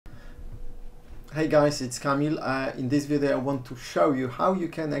Hey guys, it's Kamil. In this video I want to show you how you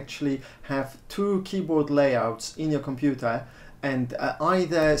can actually have two keyboard layouts in your computer and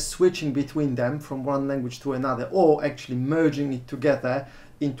either switching between them from one language to another or actually merging it together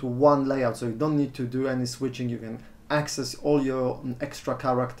into one layout. So you don't need to do any switching. You can access all your extra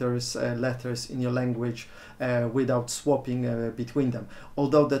characters, letters in your language without swapping between them.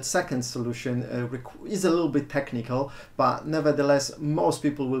 Although that second solution is a little bit technical, but nevertheless most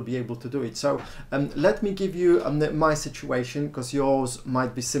people will be able to do it. So let me give you my situation, because yours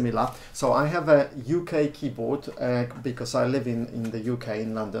might be similar. So I have a UK keyboard because I live in the UK,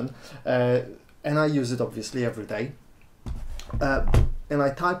 in London, and I use it obviously every day. And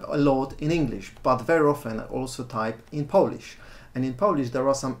I type a lot in English, but very often I also type in Polish. And in Polish there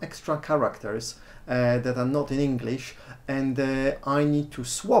are some extra characters that are not in English, and I need to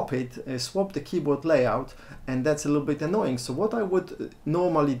swap the keyboard layout, and that's a little bit annoying. So what I would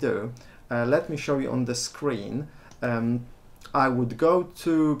normally do, let me show you on the screen. I would go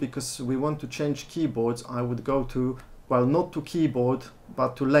to, because we want to change keyboards, I would go to, well, not to keyboard,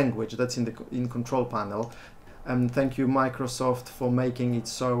 but to language. That's in the control panel. Thank you Microsoft for making it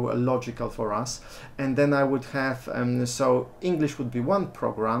so logical for us. And then I would have, so English would be one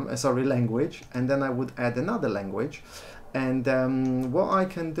program, language, and then I would add another language. And what I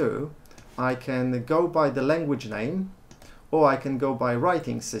can do, I can go by the language name, or I can go by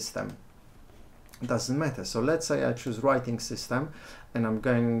writing system. It doesn't matter. So let's say I choose writing system, and I'm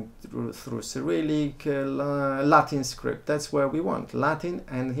going through Cyrillic, Latin script. That's where we want Latin,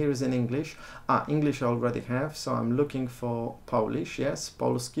 and here's in English. English I already have, so I'm looking for Polish. Yes,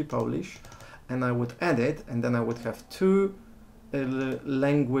 Polski, Polish, and I would add it, and then I would have two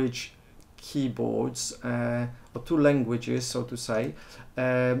language keyboards, or two languages, so to say.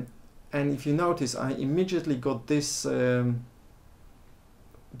 And if you notice, I immediately got this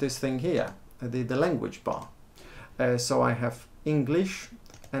this thing here, the language bar. So I have English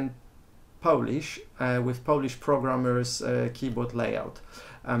and Polish with Polish programmers keyboard layout.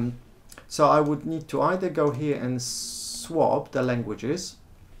 So I would need to either go here and swap the languages,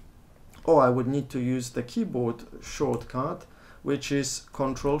 or I would need to use the keyboard shortcut, which is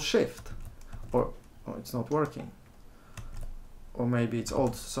Control-Shift. Or it's not working. Or maybe it's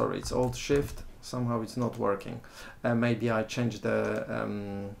Alt, sorry, it's Alt-Shift. Somehow it's not working. Maybe I changed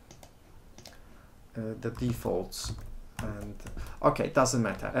the defaults. And okay, it doesn't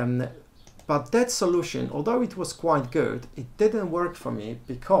matter. But that solution, although it was quite good, it didn't work for me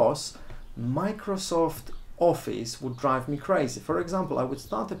because Microsoft Office would drive me crazy. For example, I would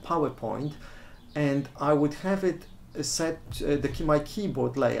start a PowerPoint and I would have it set, my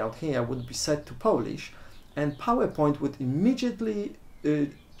keyboard layout here would be set to Polish, and PowerPoint would immediately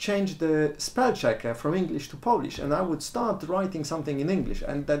change the spell checker from English to Polish, and I would start writing something in English,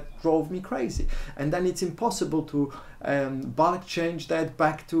 and that drove me crazy. And then it's impossible to bulk change that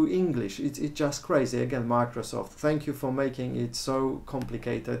back to English. It's just crazy. Again, Microsoft, thank you for making it so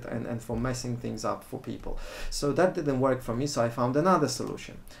complicated and for messing things up for people. So that didn't work for me, so I found another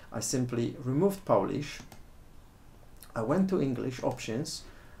solution. I simply removed Polish, I went to English options,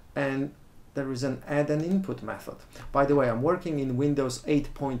 and there is an add an input method. By the way, I'm working in Windows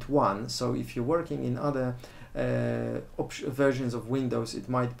 8.1, so if you're working in other versions of Windows, it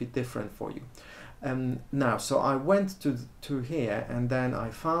might be different for you. Now, so I went to here, and then I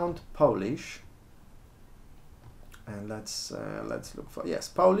found Polish, and let's look for, yes,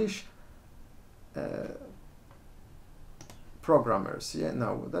 Polish programmers. Yeah,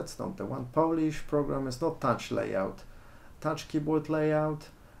 no, that's not the one. Polish programmers, not touch layout, touch keyboard layout.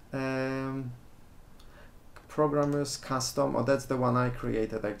 Programmers custom, or that's the one I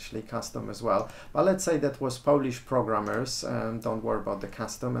created, actually custom as well, but let's say that was Polish programmers. Don't worry about the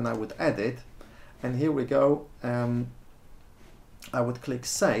custom, and I would add it, and here we go. I would click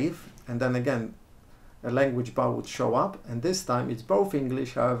save, and then again a language bar would show up, and this time it's both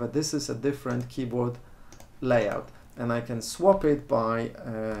English. However, this is a different keyboard layout, and I can swap it by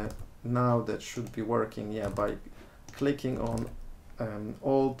now that should be working, yeah, by clicking on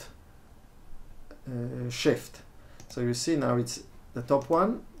Alt Shift. So you see now it's the top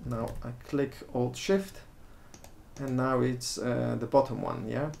one. Now I click Alt Shift, and now it's the bottom one.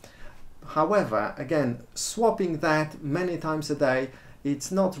 Yeah. However, again, swapping that many times a day,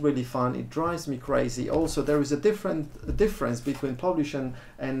 it's not really fun. It drives me crazy. Also, there is a difference between Polish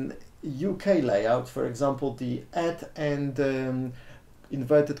and UK layout. For example, the add and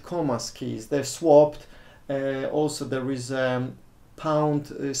inverted commas keys, they're swapped. Also, there is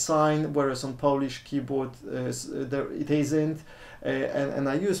pound sign, whereas on Polish keyboard it isn't, and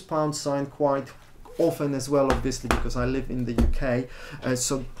I use pound sign quite often as well, obviously, because I live in the UK.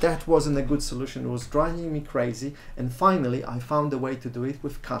 So that wasn't a good solution. It was driving me crazy. And finally, I found a way to do it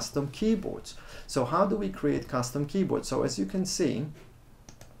with custom keyboards. So how do we create custom keyboards? So as you can see,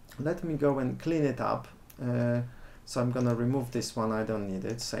 let me go and clean it up. So I'm going to remove this one. I don't need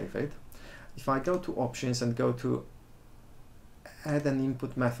it. Save it. If I go to options and go to add an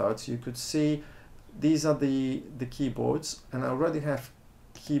input methods, you could see these are the keyboards, and I already have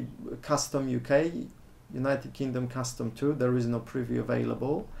custom UK, United Kingdom custom 2. There is no preview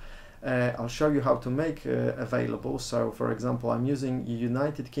available. I'll show you how to make available. So for example, I'm using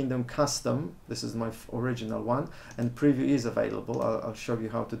United Kingdom custom. This is my original one, and preview is available. I'll show you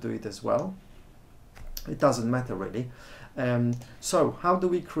how to do it as well. It doesn't matter really. So how do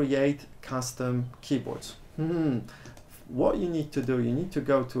we create custom keyboards? What you need to do, you need to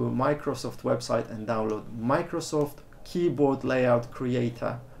go to Microsoft website and download Microsoft Keyboard Layout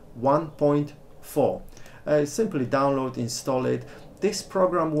Creator 1.4. Simply download, install it. This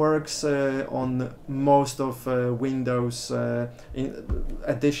program works on most of Windows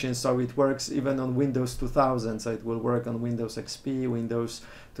editions, so it works even on Windows 2000, so it will work on Windows XP, Windows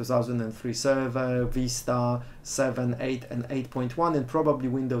 2003 Server, Vista 7, 8 and 8.1, and probably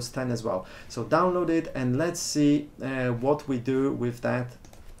Windows 10 as well. So download it and let's see what we do with that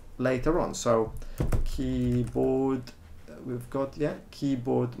later on. So keyboard, we've got, yeah,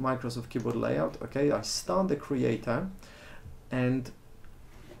 keyboard, Microsoft Keyboard Layout. Okay, I start the creator. And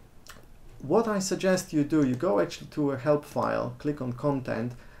what I suggest you do, you go actually to a help file, click on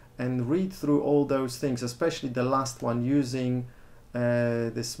content, and read through all those things, especially the last one, using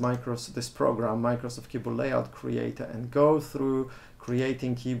this program, Microsoft Keyboard Layout Creator, and go through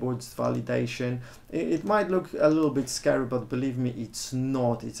creating keyboards, validation. It might look a little bit scary, but believe me, it's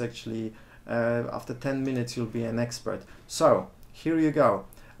not. It's actually, after 10 minutes, you'll be an expert. So here you go.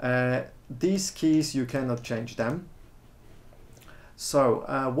 These keys, you cannot change them.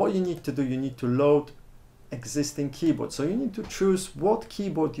 So what you need to do, you need to load existing keyboard. So you need to choose what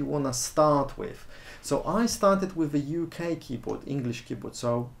keyboard you want to start with. So I started with a UK keyboard, English keyboard.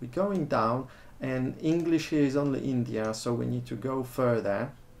 So we're going down, and English here is only India, so we need to go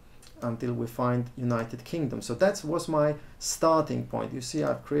further until we find United Kingdom. So that was my starting point. You see,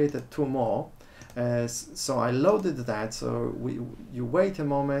 I've created 2 more. So I loaded that, so you wait a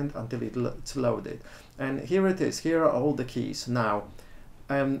moment until it's loaded, and here it is. Here are all the keys. Now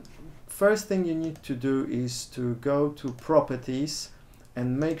first thing you need to do is to go to properties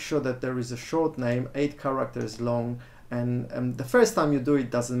and make sure that there is a short name, 8 characters long, and the first time you do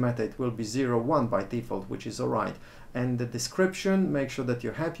it doesn't matter, it will be 01 by default, which is alright. And the description, make sure that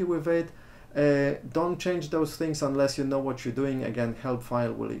you're happy with it. Don't change those things unless you know what you're doing. Again, help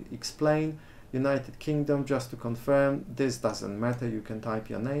file will explain. United Kingdom, just to confirm, this doesn't matter, you can type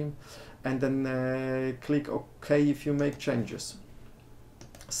your name, and then click OK if you make changes.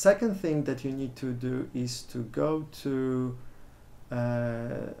 Second thing that you need to do is to go to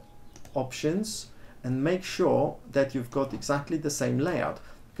options and make sure that you've got exactly the same layout,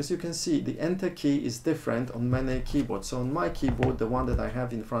 because you can see the enter key is different on many keyboards. So on my keyboard, the one that I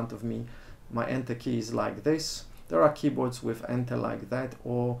have in front of me, my enter key is like this. There are keyboards with enter like that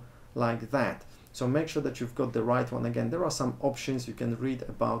or like that. So make sure that you've got the right one. Again, there are some options, you can read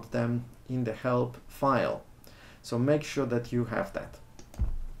about them in the help file. So make sure that you have that.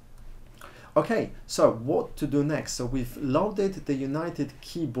 Okay, so what to do next? So we've loaded the United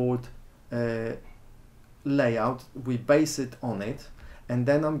Keyboard layout, we base it on it, and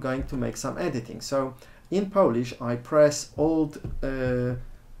then I'm going to make some editing. So in Polish, I press Alt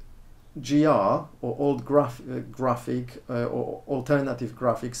GR or Alt graphic or alternative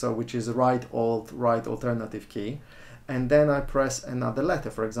graphic, so which is right Alt, right alternative key, and then I press another letter,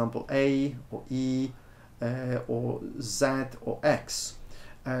 for example A or E or Z or X.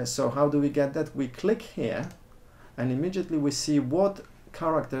 So how do we get that? We click here and immediately we see what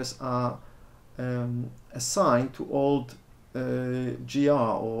characters are assigned to Alt GR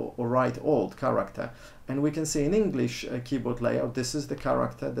or right Alt character, and we can see in English keyboard layout this is the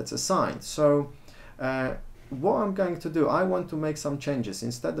character that's assigned. So what I'm going to do, I want to make some changes.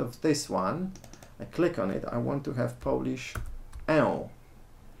 Instead of this one, I click on it, I want to have Polish L,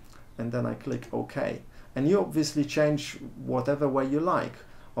 and then I click OK, and you obviously change whatever way you like,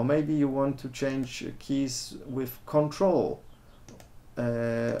 or maybe you want to change keys with Control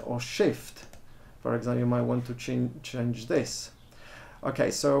or Shift. For example, you might want to change this. Okay,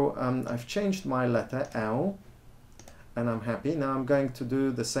 so I've changed my letter L, and I'm happy. Now I'm going to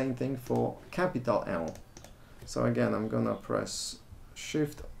do the same thing for capital L. So again, I'm gonna press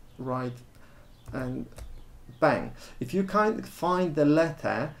Shift, right, and bang. If you can't find the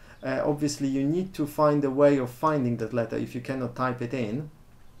letter, obviously you need to find a way of finding that letter if you cannot type it in.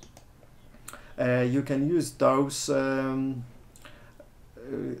 You can use those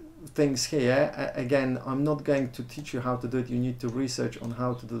things here. Again, I'm not going to teach you how to do it. You need to research on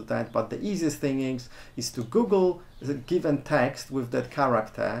how to do that, but the easiest thing is to Google the given text with that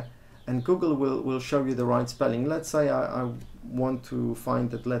character, and Google will show you the right spelling. Let's say I want to find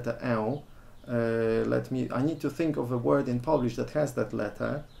that letter L. I need to think of a word in Polish that has that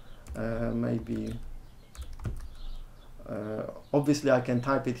letter. Maybe obviously I can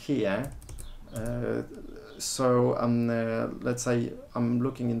type it here. So let's say I'm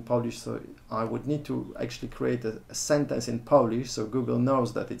looking in Polish, so I would need to actually create a sentence in Polish so Google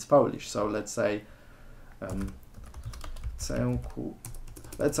knows that it's Polish. So let's say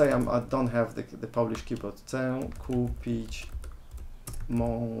let's say I don't have the Polish keyboard. Chcę kupić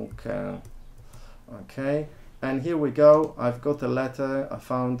mąkę. Okay, and here we go. I've got a letter. I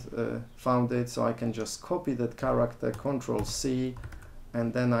found it, so I can just copy that character, Control C,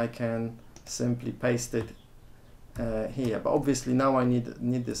 and then I can simply paste it here. But obviously now I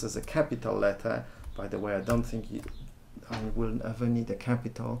need this as a capital letter. By the way, I don't think I will ever need a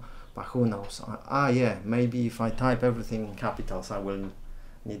capital, but who knows? Yeah, maybe if I type everything in capitals, I will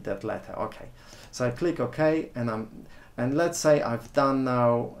need that letter. Okay, so I click OK, and let's say I've done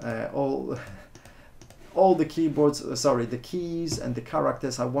now all the keyboards, the keys and the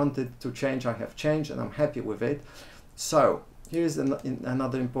characters I wanted to change. I have changed, and I'm happy with it. So here's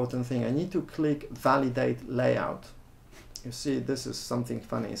another important thing. I need to click Validate Layout. You see, this is something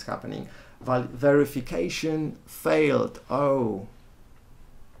funny is happening. Verification failed. Oh,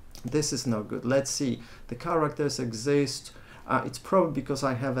 this is no good. Let's see. The characters exist. It's probably because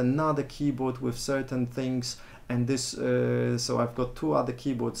I have another keyboard with certain things, and this. So I've got two other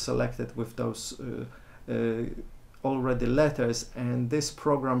keyboards selected with those already letters, and this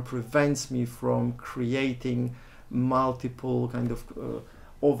program prevents me from creating multiple kind of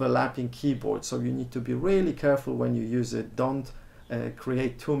overlapping keyboards. So you need to be really careful when you use it. Don't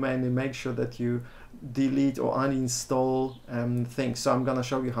create too many. Make sure that you delete or uninstall things. So I'm gonna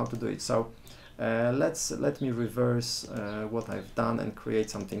show you how to do it. So let me reverse what I've done and create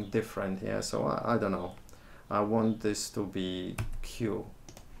something different here. So I don't know, I want this to be Q.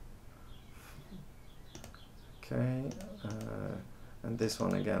 Okay, and this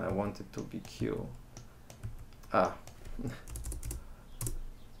one again, I want it to be Q.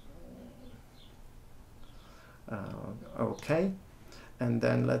 Okay, and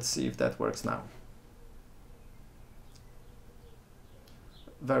then let's see if that works now.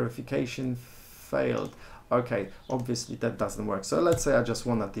 Verification failed. Okay, obviously that doesn't work. So let's say I just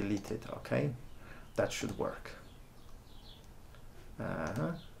want to delete it. Okay, that should work.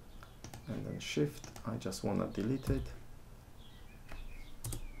 And then Shift, I just want to delete it.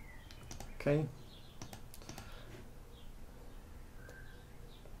 Okay.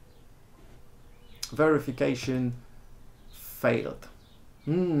 Verification failed.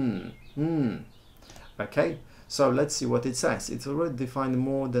 Okay, so let's see what it says. It's already defined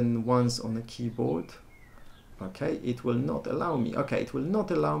more than once on a keyboard. Okay, it will not allow me. Okay, it will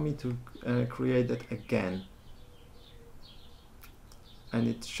not allow me to create that again. And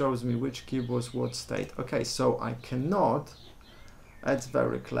it shows me which keyboards, what state. Okay, so I cannot. That's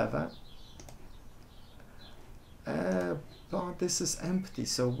very clever. But this is empty.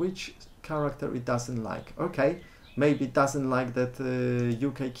 So which character it doesn't like? Okay, maybe it doesn't like that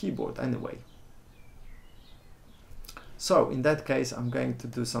UK keyboard anyway. So in that case, I'm going to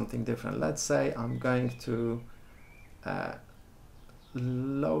do something different. Let's say I'm going to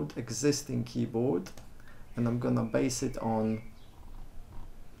load existing keyboard, and I'm gonna base it on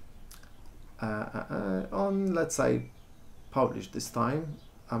let's say Polish this time.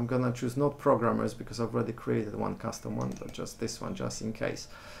 I'm gonna choose not programmers because I've already created one custom one, but just this one, just in case.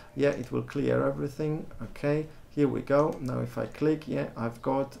 Yeah, it will clear everything. Okay, here we go. Now if I click, yeah, I've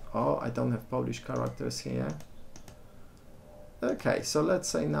got, I don't have Polish characters here. Okay, so let's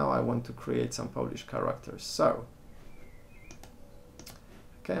say now I want to create some Polish characters. So,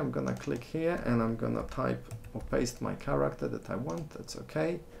 okay, I'm gonna click here and I'm gonna type or paste my character that I want. That's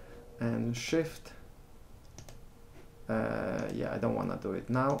okay. And Shift. Yeah, I don't want to do it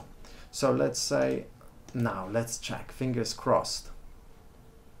now. So let's say, now let's check, fingers crossed.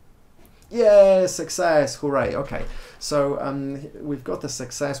 Yeah, success, hooray. Okay, so we've got a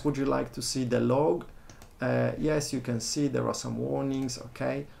success. Would you like to see the log? Yes, you can see there are some warnings,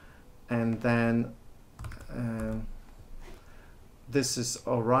 okay. And then this is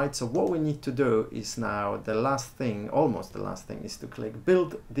all right. So what we need to do is now the last thing, almost the last thing, is to click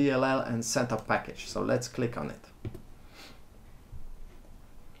Build DLL and Setup Package. So let's click on it.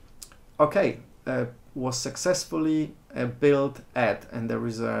 Okay, was successfully built at, and there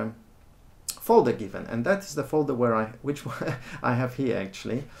is a folder given, and that is the folder where which I have here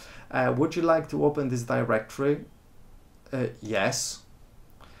actually. Would you like to open this directory? Yes.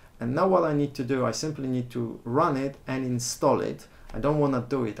 And now what I need to do, I simply need to run it and install it. I don't want to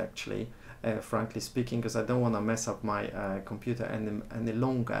do it actually, frankly speaking, because I don't want to mess up my computer any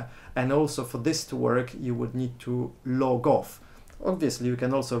longer. And also for this to work, you would need to log off. Obviously, you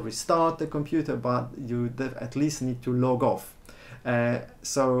can also restart the computer, but you at least need to log off. Or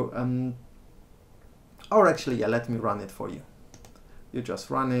actually, yeah, let me run it for you. You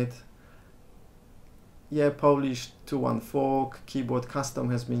just run it. Yeah, Polish 214 keyboard custom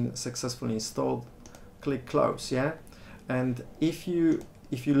has been successfully installed. Click close, yeah. And if you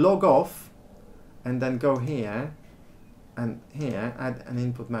log off and then go here and here, add an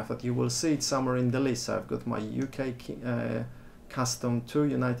input method, you will see it somewhere in the list. So I've got my UK custom 2,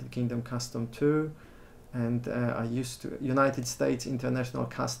 United Kingdom custom 2, and I used to United States International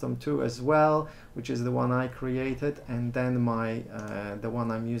custom 2 as well, which is the one I created, and then my the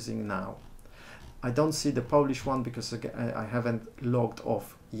one I'm using now. I don't see the Polish one because I haven't logged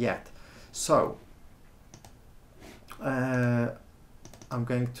off yet. So I'm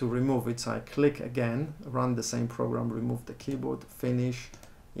going to remove it. So I click again, run the same program, remove the keyboard, finish,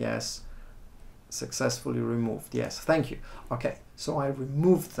 yes, successfully removed, yes, thank you. Okay, so I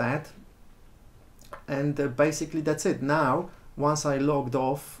removed that, and basically that's it. Now, once I logged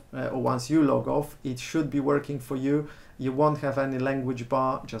off, or once you log off, it should be working for you. You won't have any language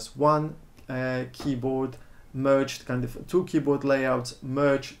bar, just one keyboard merged, kind of two keyboard layouts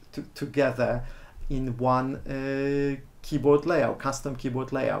merged together in one keyboard layout, custom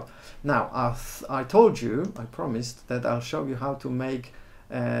keyboard layout. Now, I told you, I promised that I'll show you how to make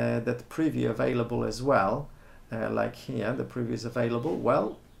that preview available as well. Like here, the preview is available.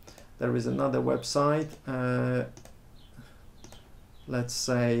 Well, there is another website, let's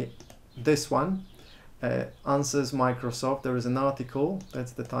say this one, Answers Microsoft. There is an article,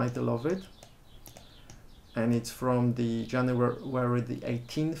 that's the title of it, and it's from the January the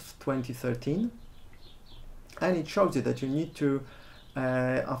 18th, 2013. And it shows you that you need to,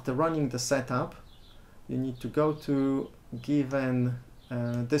 after running the setup, you need to go to given,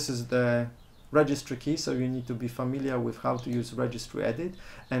 this is the registry key, so you need to be familiar with how to use registry edit,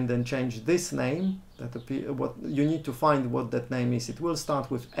 and then change this name, what you need to find what that name is. It will start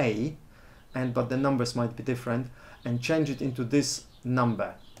with A, but the numbers might be different, and change it into this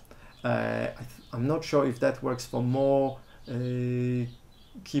number. I'm not sure if that works for more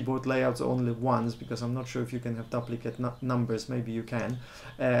keyboard layouts, only ones, because I'm not sure if you can have duplicate numbers. Maybe you can,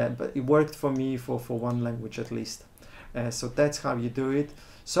 but it worked for me for one language at least. So that's how you do it.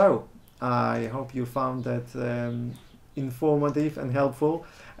 So I hope you found that informative and helpful,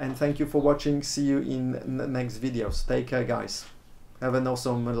 and thank you for watching. See you in the next videos. Take care, guys. Have an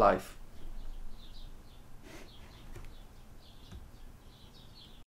awesome life.